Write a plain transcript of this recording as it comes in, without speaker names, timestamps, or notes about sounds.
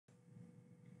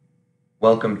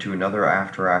Welcome to another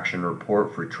After Action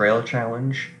report for Trail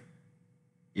Challenge.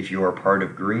 If you are part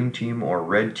of Green Team or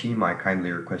Red Team, I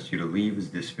kindly request you to leave as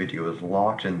this video is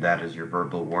locked and that is your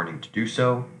verbal warning to do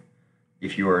so.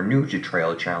 If you are new to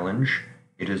Trail Challenge,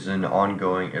 it is an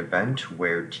ongoing event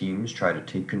where teams try to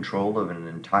take control of an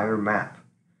entire map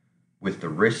with the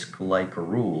risk-like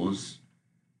rules,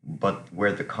 but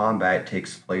where the combat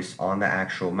takes place on the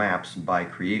actual maps by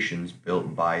creations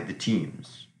built by the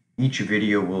teams. Each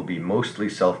video will be mostly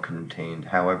self-contained,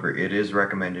 however, it is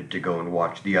recommended to go and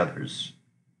watch the others.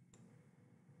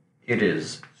 It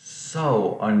is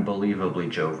so unbelievably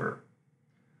Joever.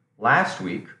 Last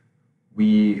week,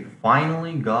 we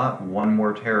finally got one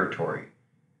more territory.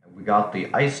 We got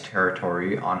the ice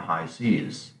territory on high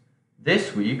seas.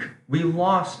 This week, we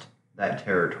lost that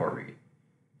territory.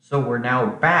 So we're now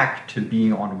back to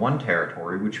being on one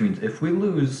territory, which means if we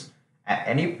lose at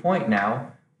any point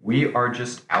now, we are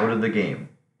just out of the game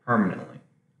permanently.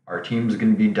 Our team's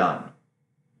going to be done.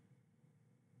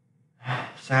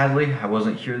 Sadly, I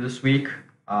wasn't here this week,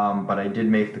 but I did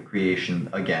make the creation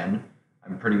again.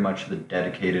 I'm pretty much the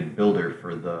dedicated builder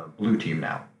for the blue team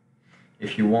now.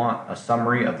 If you want a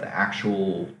summary of the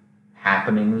actual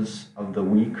happenings of the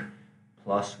week,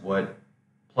 plus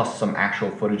some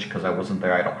actual footage, because I wasn't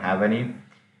there, I don't have any,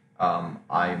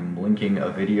 I'm linking a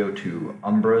video to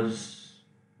Umbra's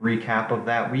recap of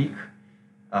that week.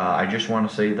 I just want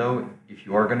to say though, if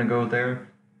you are going to go there,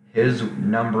 his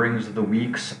numberings of the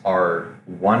weeks are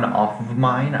one off of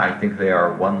mine. I think they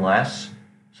are one less.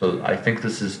 So I think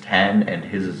this is 10 and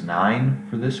his is 9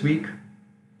 for this week.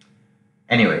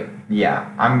 Anyway,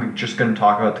 yeah, I'm just going to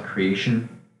talk about the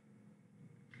creation.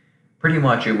 Pretty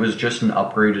much it was just an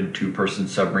upgraded 2-person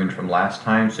submarine from last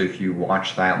time, so if you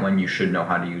watch that one, you should know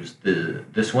how to use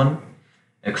this one.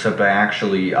 Except I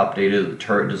actually updated the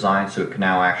turret design so it can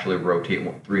now actually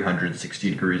rotate 360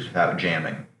 degrees without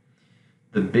jamming.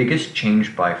 The biggest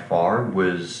change by far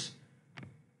was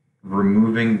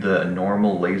removing the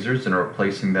normal lasers and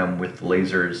replacing them with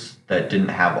lasers that didn't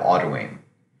have auto aim.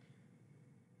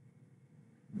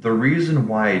 The reason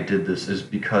why I did this is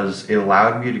because it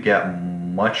allowed me to get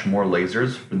much more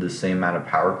lasers for the same amount of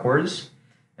power cores,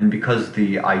 and because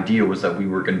the idea was that we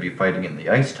were going to be fighting in the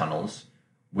ice tunnels,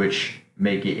 which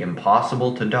make it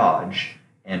impossible to dodge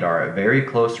and are at very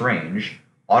close range,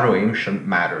 auto aim shouldn't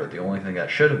matter. The only thing that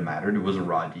should have mattered was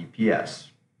raw DPS.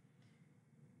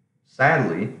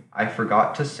 Sadly, I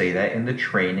forgot to say that in the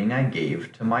training I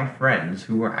gave to my friends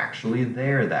who were actually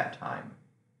there that time.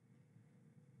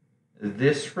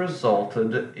 This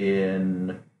resulted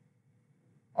in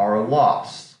our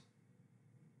loss.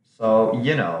 So,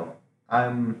 you know,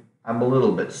 I'm a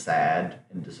little bit sad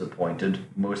and disappointed,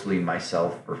 mostly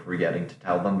myself for forgetting to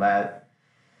tell them that.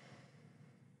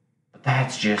 But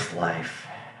that's just life.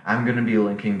 I'm going to be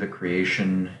linking the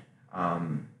creation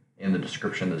in the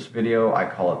description of this video. I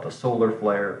call it the solar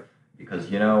flare because,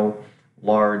 you know,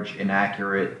 large,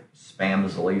 inaccurate,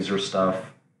 spams laser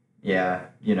stuff. Yeah,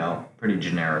 you know, pretty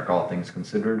generic, all things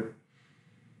considered.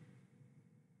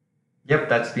 Yep,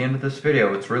 that's the end of this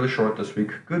video. It's really short this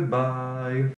week. Goodbye.